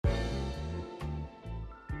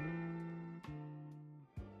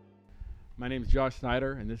My name is Josh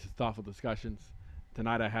Snyder, and this is Thoughtful Discussions.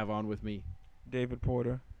 Tonight I have on with me. David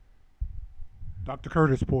Porter. Dr.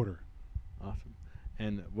 Curtis Porter. Awesome.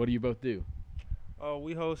 And what do you both do?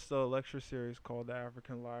 We host a lecture series called the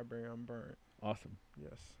African Library Unburnt. Awesome.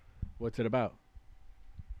 Yes. What's it about?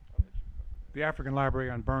 The African Library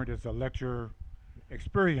Unburnt is a lecture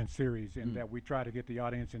experience series in Mm. that we try to get the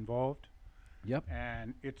audience involved. Yep.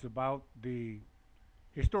 And it's about the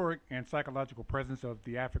historic and psychological presence of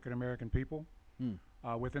the African American people Mm.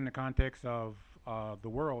 within the context of the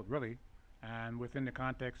world, really, and within the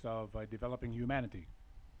context of developing humanity.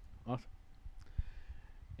 Awesome.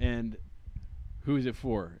 And who is it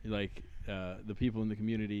for? Like the people in the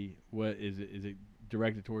community? What is it? Is it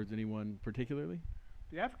directed towards anyone particularly?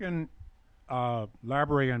 The African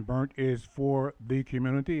Library Unburnt is for the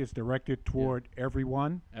community. It's directed toward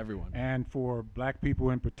everyone Everyone. and for black people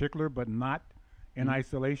in particular, but not in Mhm.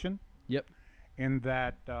 isolation. Yep. In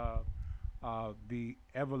that the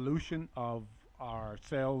evolution of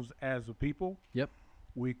ourselves as a people Yep.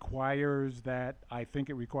 requires that, I think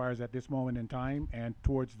it requires at this moment in time and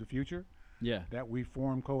towards the future, Yeah. that we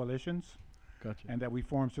form coalitions Gotcha. and that we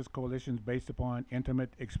form such coalitions based upon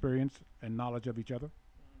intimate experience and knowledge of each other.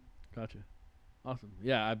 Gotcha. Awesome.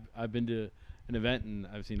 Yeah, I've been to an event and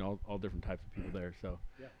I've seen all different types of people there, so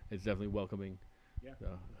Yeah. it's definitely welcoming. Yeah.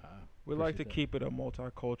 So We like to appreciate that. keep it a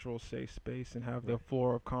multicultural safe space and have the Right.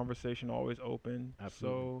 floor of conversation always open.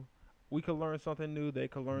 Absolutely. So we could learn something new, they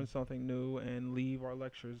could learn something new, and leave our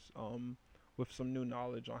lectures with some new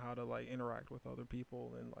knowledge on how to like interact with other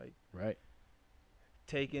people and like Right.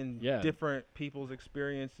 take in Yeah. different people's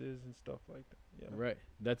experiences and stuff like that. Yeah. Right.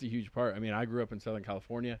 That's a huge part. I mean, I grew up in Southern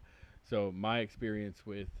California, so my experience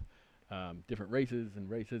with different races and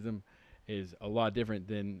racism is a lot different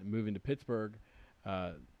than moving to Pittsburgh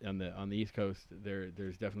on the East Coast.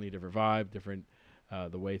 There's definitely a different vibe, different.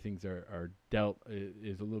 The way things are dealt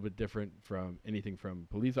is a little bit different from anything from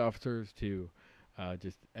police officers to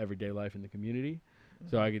just everyday life in the community.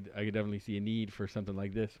 So I could definitely see a need for something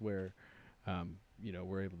like this where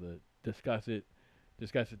we're able to discuss it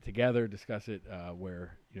together, discuss it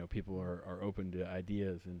where people are open to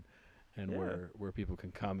ideas and Yeah. where people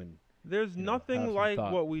can come and There's have nothing some like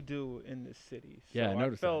thought. what we do in this city. So Yeah, I I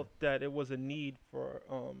noticed that. felt that it was a need for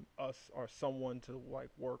us or someone to like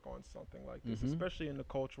work on something like this, Mhm. especially in the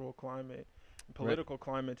cultural climate, political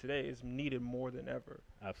climate today is needed more than ever.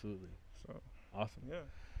 absolutely So awesome. yeah,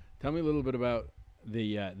 Tell me a little bit about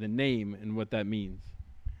the name and what that means.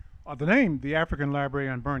 The name, the African Library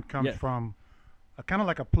Unburnt, comes Yes. from kind of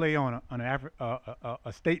like a play on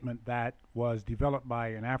a statement that was developed by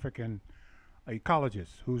an African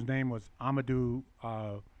ecologist whose name was Amadou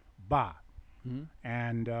Ba. Mm-hmm.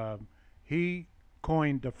 And he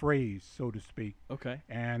coined the phrase, so to speak. Okay.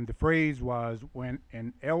 And the phrase was, when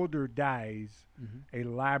an elder dies, Mm-hmm. a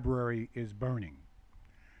library is burning.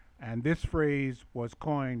 And this phrase was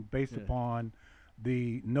coined based Yeah. upon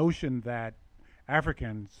the notion that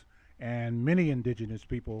Africans and many indigenous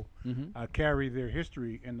people Mm-hmm. carry their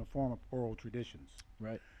history in the form of oral traditions,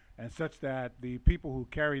 Right. and such that the people who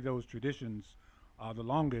carry those traditions the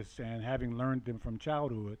longest and having learned them from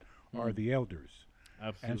childhood are Mm. the elders.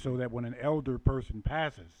 Absolutely. And so that when an elder person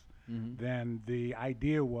passes, Mm-hmm. then his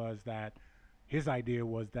idea was that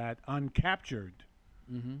uncaptured,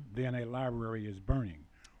 Mm-hmm. then a library is burning.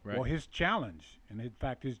 Right. Well, his challenge, and in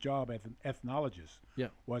fact his job as an ethnologist, Yeah.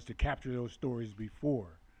 was to capture those stories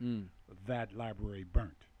before Mm. that library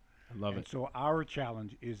burnt. I love And it. so our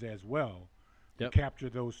challenge is as well Yep. to capture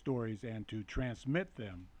those stories and to transmit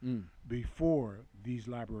them Mm. before these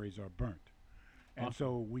libraries are burnt. And Awesome.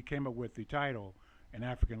 so we came up with the title, An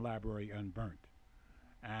African Library Unburnt.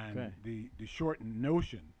 And Okay. the shortened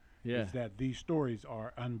notion Yeah. is that these stories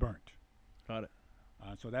are unburnt. Got it.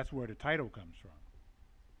 So that's where the title comes from.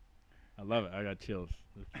 I love it. I got chills.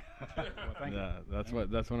 Well, thank you. Yeah, that's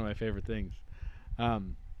one of my favorite things.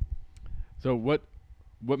 So what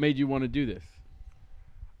made you want to do this?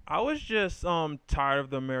 I was just tired of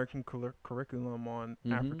the American curriculum on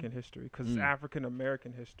Mhm. African history because it's Mm. African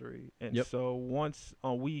American history, and Yep. so once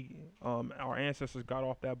our ancestors got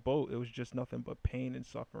off that boat, it was just nothing but pain and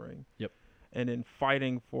suffering. Yep. And then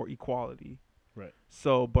fighting for equality. Right.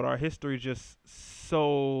 So, but our history is just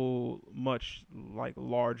so much like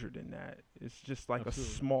larger than that. It's just like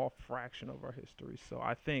Absolutely. a small fraction of our history. So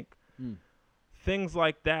I think Mm. things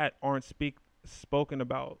like that aren't spoken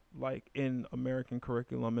about like in American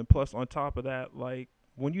curriculum. And plus, on top of that, like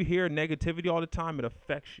when you hear negativity all the time, it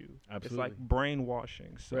affects you. It's like Absolutely.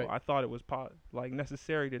 brainwashing. So Right. I thought it was like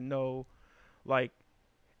necessary to know, like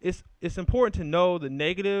it's important to know the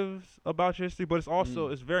negatives about your history, but it's also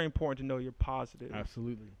it's very important to know your positives.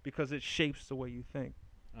 Absolutely. Because it shapes the way you think.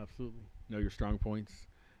 Absolutely. Know your strong points.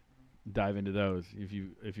 Dive into those.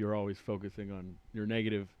 If you're always focusing on your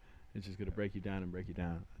negative, it's just going to break you down and break you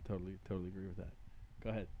down. I totally agree with that. Go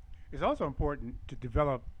ahead. It's also important to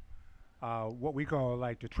develop what we call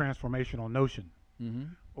like the transformational notion,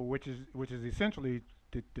 which is essentially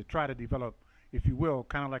to try to develop, if you will,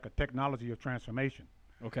 kind of like a technology of transformation.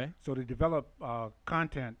 Okay. So to develop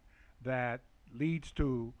content that leads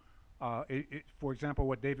to, for example,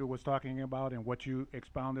 what David was talking about and what you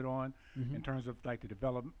expounded on in terms of like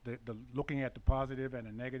the looking at the positive and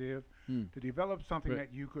the negative, to develop something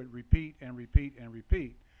that you could repeat and repeat and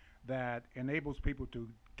repeat that enables people to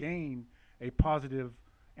gain a positive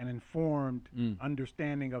and informed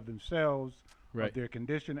understanding of themselves, of their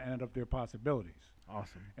condition, and of their possibilities.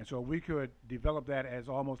 Awesome. And so we could develop that as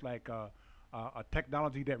almost like a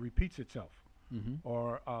technology that repeats itself,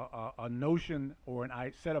 or a notion or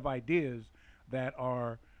a set of ideas that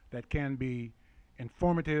can be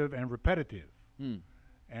informative and repetitive.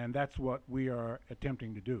 And that's what we are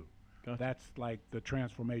attempting to do. Gotcha. That's like the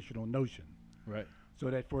transformational notion. Right. So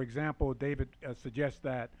that, for example, David suggests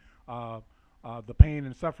that the pain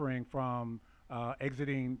and suffering from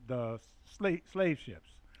exiting the slave ships.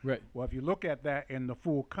 Right. Well, if you look at that in the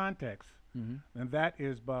full context, then that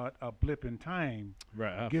is but a blip in time,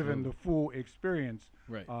 given the full experience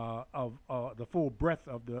of the full breadth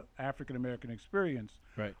of the African American experience,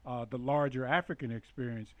 the larger African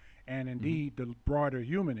experience, and indeed the broader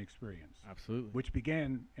human experience. Absolutely. Which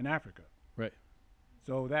began in Africa. Right.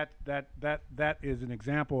 So that is an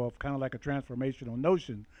example of kind of like a transformational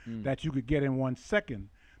notion that you could get in 1 second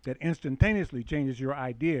that instantaneously changes your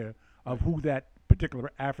idea of who that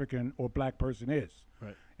particular African or black person is.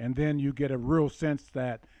 Right. And then you get a real sense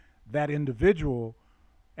that that individual,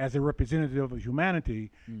 as a representative of humanity,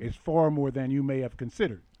 is far more than you may have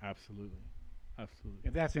considered. Absolutely. Absolutely.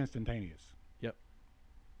 And that's instantaneous. Yep.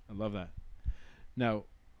 I love that. Now,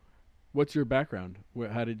 what's your background?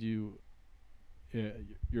 How did you...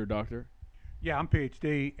 you're a doctor? Yeah, I'm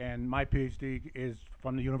PhD, and my PhD is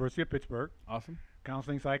from the University of Pittsburgh. Awesome.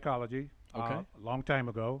 Counseling psychology. Okay. A long time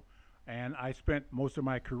ago. And I spent most of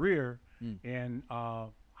my career in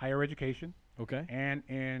higher education. Okay. And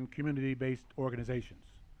in community-based organizations.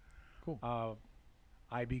 Cool.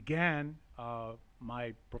 I began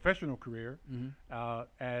my professional career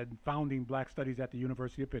at founding Black Studies at the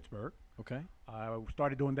University of Pittsburgh. Okay. I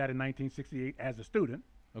started doing that in 1968 as a student.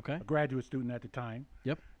 Okay. A graduate student at the time.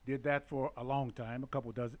 Yep. Did that for a long time,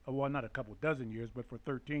 not a couple dozen years, but for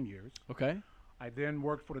 13 years. Okay. I then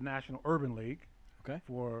worked for the National Urban League. Okay.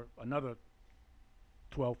 For another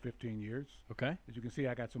 12, 15 years. Okay. As you can see,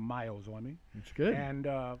 I got some miles on me. That's good. And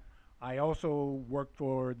I also worked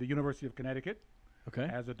for the University of Connecticut. Okay.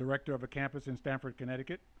 As a director of a campus in Stamford,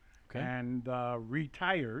 Connecticut. Okay. And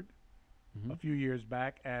retired a few years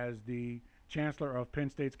back as the chancellor of Penn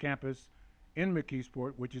State's campus in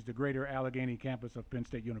McKeesport, which is the greater Allegheny campus of Penn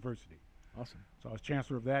State University. Awesome. So I was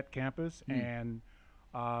chancellor of that campus, and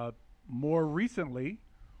more recently,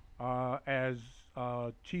 as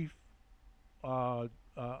chief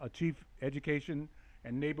education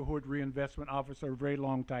and neighborhood reinvestment officer, a very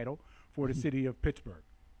long title for the city of Pittsburgh.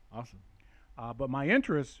 Awesome. But my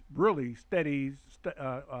interest really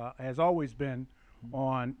has always been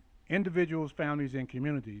on individuals, families, and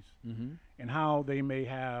communities, and how they may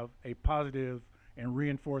have a positive and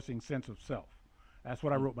reinforcing sense of self. That's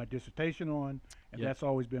what I wrote my dissertation on, and that's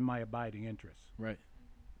always been my abiding interest. Right.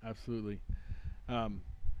 Absolutely.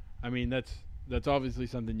 I mean, that's obviously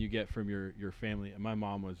something you get from your family. And my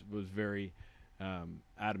mom was very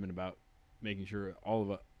adamant about making sure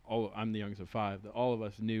I'm the youngest of 5, that all of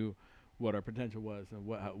us knew what our potential was and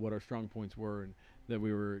what our strong points were, and that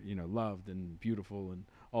we were, loved and beautiful and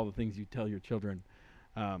all the things you tell your children.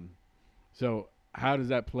 So how does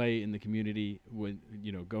that play in the community when,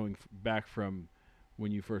 going back from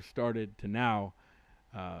when you first started to now?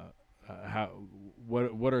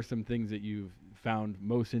 What are some things that you've found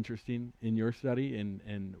most interesting in your study,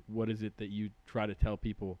 and what is it that you try to tell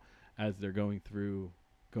people as they're going through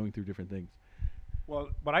different things? Well,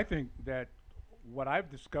 but I think that what I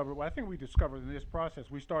think we discovered in this process,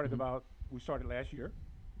 we started last year.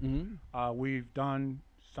 We've done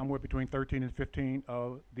somewhere between 13 and 15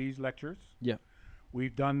 of these lectures. Yeah.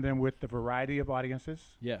 We've done them with a variety of audiences.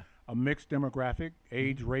 Yeah. A mixed demographic,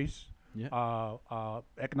 age, race,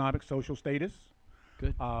 economic, social status.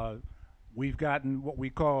 Good. We've gotten what we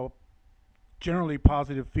call generally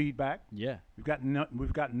positive feedback. Yeah. We've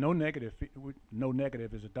got no negative. No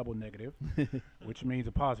negative is a double negative, which means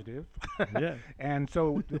a positive. Yeah. And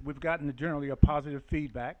so we've gotten generally a positive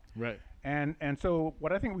feedback. Right. And so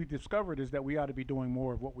what I think we've discovered is that we ought to be doing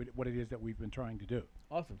more of what it is that we've been trying to do.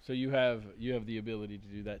 Awesome. So you have the ability to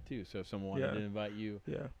do that too. So if someone wanted Yeah. to invite you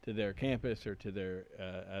Yeah. to their campus or to their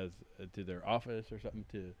to their office or something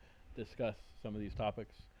to discuss some of these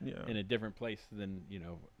topics Yeah. in a different place than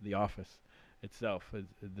the office itself,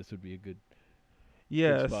 this would be a good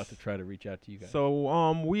Yes. spot to try to reach out to you guys.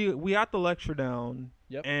 So we got the lecture down.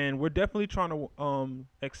 Yep. And we're definitely trying to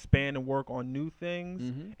expand and work on new things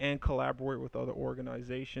Mhm. and collaborate with other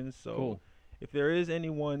organizations. So Cool. if there is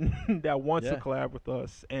anyone that wants to Yeah. collab with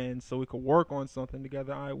us and so we could work on something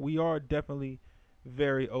together, we are definitely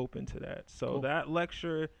very open to that. So Cool. that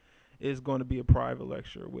lecture is going to be a private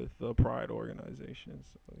lecture with the Pride organization.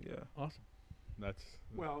 So yeah. Awesome. That's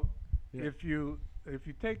Well, Yeah. if you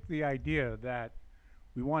take the idea that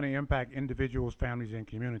we want to impact individuals, families, and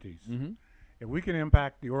communities, Mhm. if we can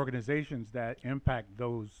impact the organizations that impact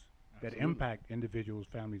those that Absolutely. impact individuals,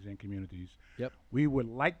 families, and communities, Yep. we would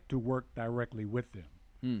like to work directly with them.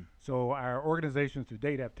 Mm. So our organizations to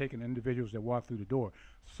date have taken individuals that walk through the door.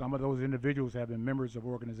 Some of those individuals have been members of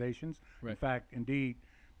organizations. In Right. fact, indeed,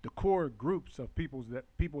 the core groups of people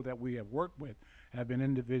that we have worked with have been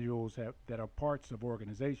individuals that are parts of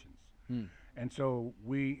organizations. Mm. And so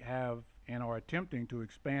we have and are attempting to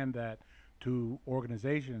expand that to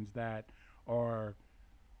organizations that are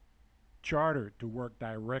chartered to work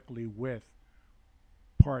directly with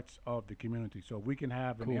parts of the community. So if we can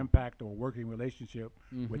have an Cool. impact or working relationship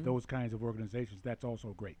with Mhm. those kinds of organizations, that's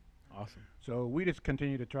also great. Awesome. So we just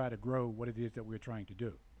continue to try to grow what it is that we're trying to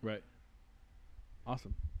do. Right.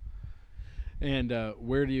 Awesome. And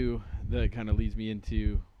where do you that kind of leads me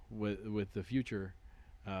into with the future?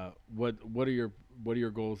 What are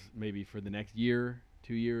your goals maybe for the next year,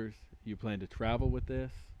 2 years? You plan to travel with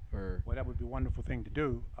this or Well, that would be a wonderful thing to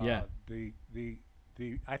do. Yeah.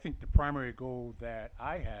 I think the primary goal that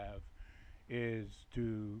I have is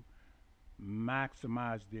to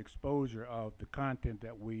maximize the exposure of the content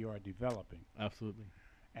that we are developing. Absolutely.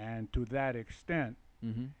 And to that extent,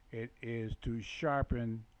 Mm-hmm. it is to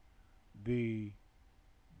sharpen the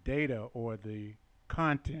data or the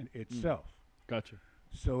content itself Gotcha.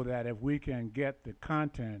 so that if we can get the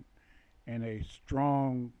content in a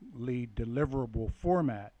strongly deliverable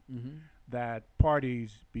format Mm-hmm. that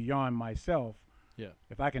parties beyond myself, Yeah.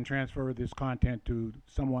 if I can transfer this content to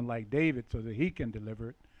someone like David so that he can deliver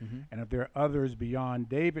it, Mm-hmm. and if there are others beyond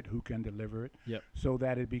David who can deliver it, Yep. so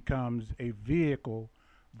that it becomes a vehicle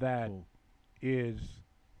that Cool. is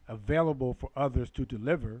available for others to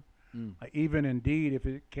deliver, Mm. even indeed if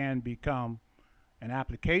it can become an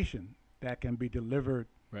application that can be delivered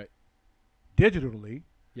Right. digitally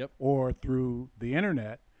Yep. or through the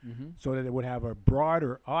internet Mm-hmm. so that it would have a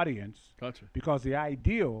broader audience. Gotcha. Because the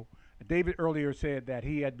ideal, David earlier said that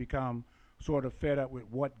he had become sort of fed up with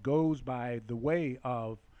what goes by the way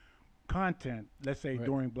of content, let's say Right.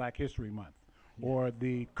 during Black History Month, Yeah. or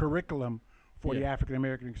the curriculum for the Yeah. African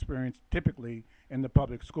American experience typically in the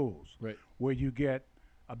public schools, Right. where you get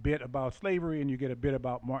a bit about slavery and you get a bit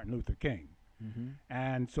about Martin Luther King. Mm-hmm.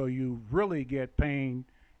 And so you really get pain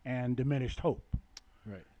and diminished hope.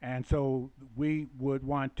 Right. And so we would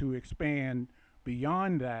want to expand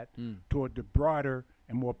beyond that Mm. toward the broader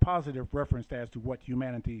and more positive reference as to what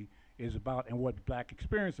humanity is about and what black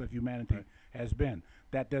experience of humanity Right. has been.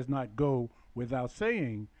 That does not go without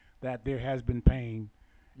saying that there has been pain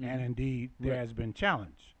and Mhm. indeed there Right. has been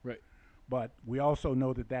challenge. Right. But we also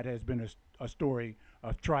know that that has been a story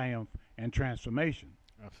of triumph and transformation.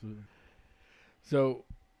 Absolutely. So,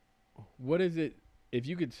 what is it? If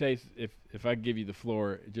you could say, if I give you the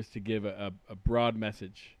floor, just to give a broad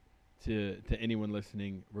message to anyone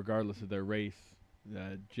listening, regardless of their race,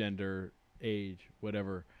 gender, age,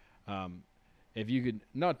 whatever, if you could,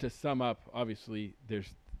 not to sum up, obviously,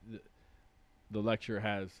 there's the lecture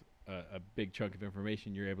has a big chunk of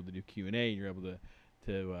information. You're able to do Q&A, and you're able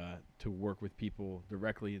to work with people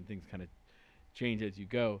directly, and things kind of change as you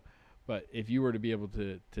go. But if you were to be able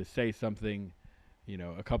to say something,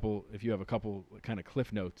 if you have a couple kind of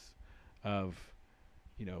cliff notes of,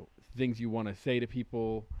 things you want to say to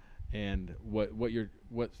people, and what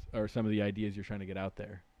are some of the ideas you're trying to get out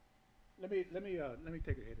there? Let me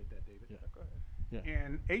take a hit at that, David. Yeah. Go ahead. Yeah.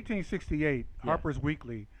 In 1868, Yeah. Harper's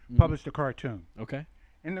Weekly Mhm. published a cartoon. Okay.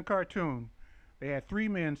 In the cartoon, they had three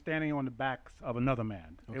men standing on the backs of another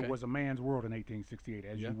man. Okay. It was a man's world in 1868,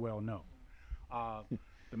 as Yeah. you well know.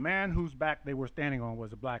 The man whose back they were standing on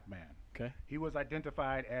was a black man. Okay. He was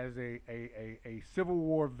identified as a Civil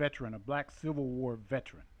War veteran, a black Civil War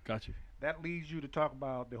veteran. Got you. That leads you to talk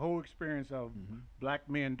about the whole experience of black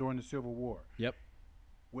men during the Civil War. Yep.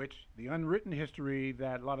 Which the unwritten history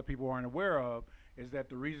that a lot of people aren't aware of is that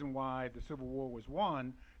the reason why the Civil War was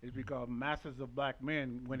won is because masses of black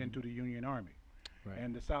men went into the Union Army. Right.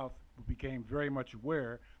 And the South became very much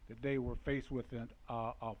aware that they were faced with an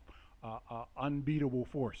unbeatable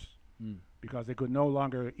force because they could no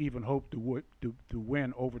longer even hope to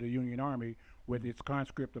win over the Union Army with its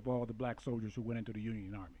conscript of all the black soldiers who went into the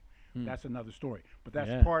Union Army. That's another story. But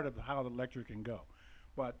that's part of how the lecture can go.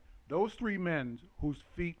 But those three men whose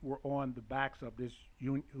feet were on the backs of this,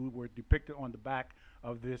 who were depicted on the back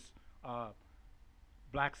of this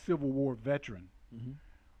black Civil War veteran,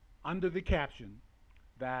 under the caption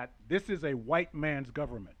that this is a white man's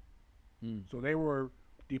government. So they were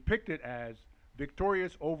depicted as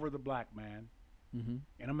victorious over the black man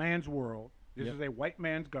in a man's world. This is a white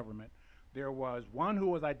man's government. There was one who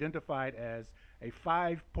was identified as a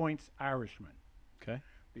 5 Points Irishman. Okay.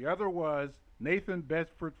 The other was Nathan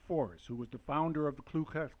Bedford Forrest, who was the founder of the Ku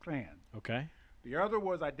Klux Klan. Okay. The other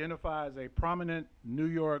was identified as a prominent New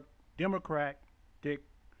York Democratic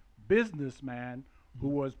businessman who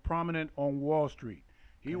was prominent on Wall Street.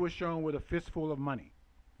 He was shown with a fistful of money.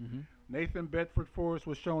 Nathan Bedford Forrest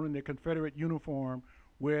was shown in the Confederate uniform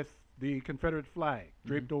with the Confederate flag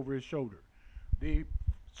draped over his shoulder. The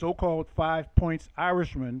so-called 5 Points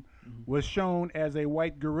Irishman was shown as a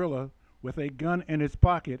white guerrilla with a gun in his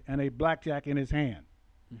pocket and a blackjack in his hand.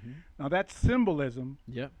 Now that's symbolism.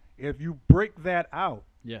 Yep. If you break that out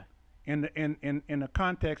Yeah. in the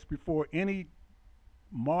context before any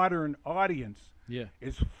modern audience Yeah.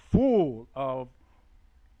 is full of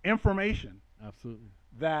information Absolutely.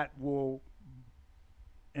 that will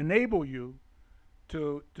enable you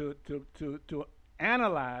to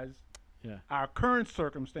analyze Yeah. our current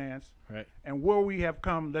circumstance Right. and where we have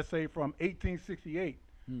come, let's say, from 1868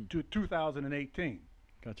 to 2018,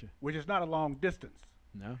 Gotcha. which is not a long distance.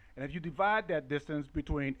 No. And if you divide that distance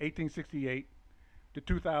between 1868 to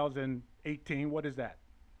 2018, what is that?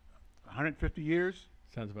 150 years?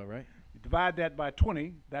 Sounds about right. You divide that by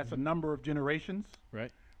 20, that's a number of generations,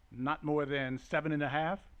 Right. not more than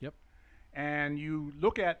 7.5. Yep. And you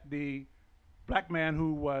look at the black man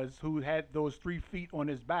who had those 3 feet on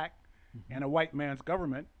his back and a white man's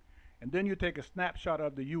government, and then you take a snapshot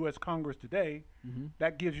of the U.S. Congress today,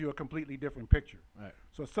 that gives you a completely different picture. Right.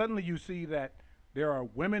 So suddenly you see that there are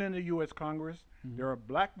women in the U.S. Congress, there are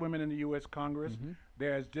black women in the U.S. Congress,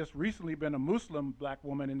 there's just recently been a Muslim black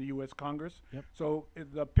woman in the U.S. Congress. Yep. So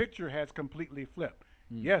the picture has completely flipped.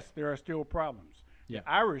 Yes, there are still problems. Yeah. The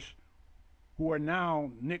Irish, who are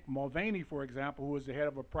now Nick Mulvaney, for example, who is the head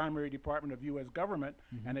of a primary department of U.S. government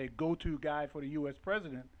and a go-to guy for the U.S.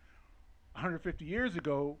 president, 150 years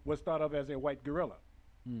ago was thought of as a white guerrilla,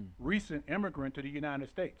 recent immigrant to the United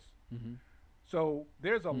States. So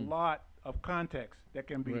there's a lot of context that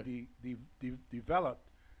can be developed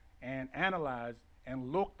and analyzed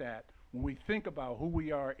and looked at when we think about who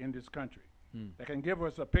we are in this country. That can give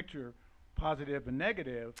us a picture, positive and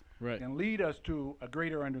negative, Right. and lead us to a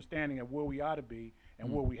greater understanding of where we ought to be and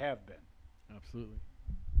where we have been. Absolutely.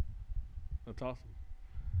 That's awesome.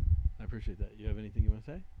 I appreciate that. You have anything you want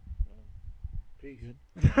to say? Peace.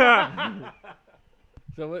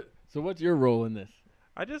 So what's your role in this?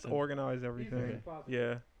 I just organize everything. positive.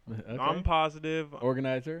 Yeah. Okay. I'm positive.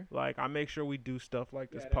 Organizer. Like, I make sure we do stuff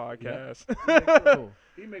like this Yeah, podcast. Cool.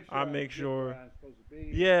 He makes sure I our make agenda sure- line is supposed to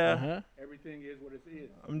be. Yeah. Uh-huh. Everything is what it is.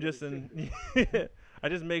 I'm what just it in. should be. I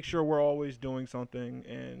just make sure we're always doing something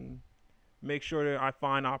and make sure that I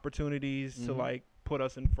find opportunities to like put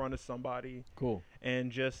us in front of somebody Cool.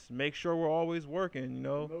 and just make sure we're always working, you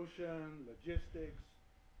know, Promotion, logistics,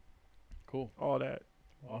 Cool. all that.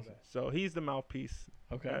 all Awesome. that. So he's the mouthpiece,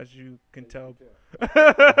 Okay. as you can So you tell. can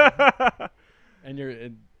tell.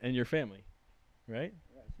 And your family, right?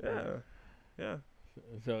 Yeah. Yeah.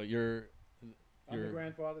 So you're I'm the your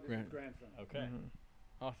grandfather, this is the grandson. okay. Mhm.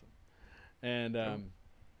 Awesome. And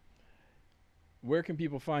where can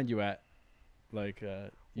people find you at? Like you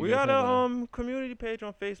We guys got have a community page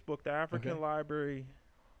on Facebook, the African Okay. Library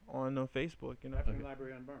on Facebook, you know. African Okay.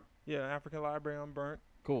 Library Unburnt. Yeah, African Library Unburnt.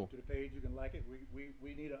 cool. To the page, you can like it.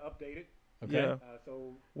 We need to update it. Okay. Yeah.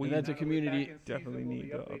 So We And that's a now that we're back community- in season, Definitely we'll need be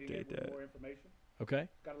to updating update it with that. more information. Okay.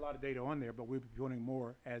 Got a lot of data on there, but we'll be doing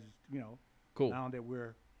more as Cool. now that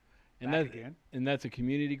we're And back that again. and that's a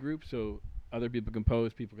community group, so other people can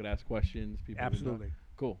post, people could ask questions, people can- Absolutely,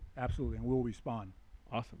 Cool. absolutely, and we'll respond.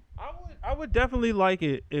 Awesome. I would definitely like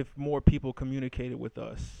it if more people communicated with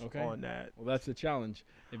us Okay. on that. Well, that's the challenge.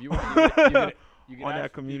 If you want, you can on ask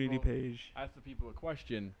that community people, page. ask the people a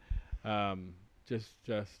question. Just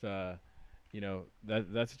that's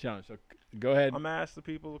a challenge. So go ahead. I'm gonna ask the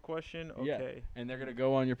people a question. Okay. Yeah, and they're gonna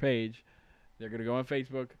go on your page. They're gonna go on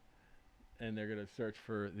Facebook, and they're gonna search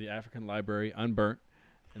for the African Library Unburnt,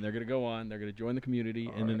 and they're gonna go on. They're gonna join the community,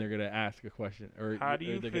 All and then right. they're gonna ask a question, or How do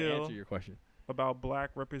you they're gonna feel answer your question about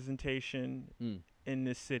black representation in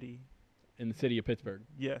this city? in the city of Pittsburgh.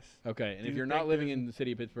 Yes. Okay, and Do if you you're think not living there's- in the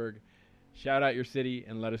city of Pittsburgh, shout out your city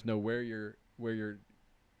and let us know where you're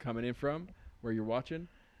coming in from, where you're watching,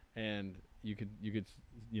 and you could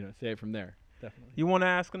say it from there. Definitely. You want to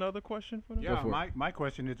ask another question for them? Yeah, for it. my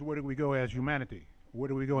question is, where do we go as humanity? Where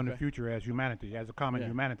do we go in the Okay. future as humanity, as a common Yeah.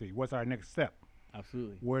 humanity? What's our next step?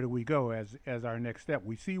 Absolutely. Where do we go as our next step?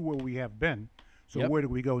 We see where we have been, so Yep. where do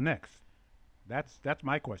we go next? That's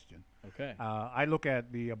my question. Okay. I look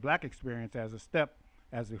at the black experience as a step,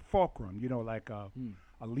 as a fulcrum. Like a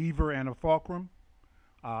lever and a fulcrum.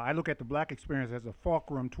 I look at the black experience as a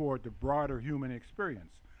fulcrum toward the broader human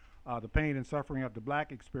experience. The pain and suffering of the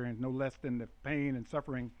black experience, no less than the pain and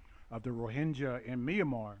suffering of the Rohingya in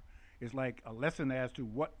Myanmar, is like a lesson as to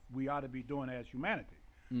what we ought to be doing as humanity.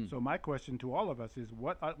 So my question to all of us is,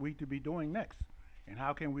 what ought we to be doing next, and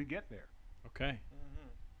how can we get there? Okay.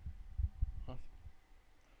 Awesome.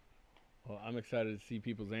 Well, I'm excited to see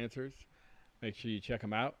people's answers. Make sure you check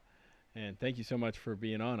them out. And thank you so much for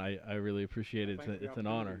being on. I really appreciate it. Thank you for the It's an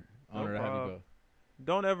honor. opportunity. Honor to have you problem. both.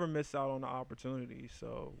 Don't ever miss out on the opportunity.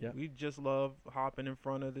 So Yep. we just love hopping in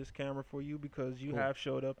front of this camera for you because you Cool. have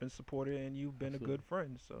showed up and supported, and you've been Absolutely. a good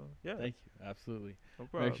friend. So yeah, Thank you. Absolutely. no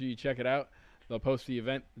problem. Make sure you check it out. They'll post the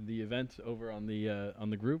event over on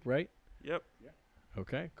the group, right? Yep.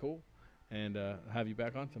 Okay, cool. And have you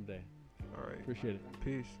back on someday. All right. Appreciate it.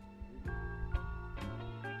 Peace.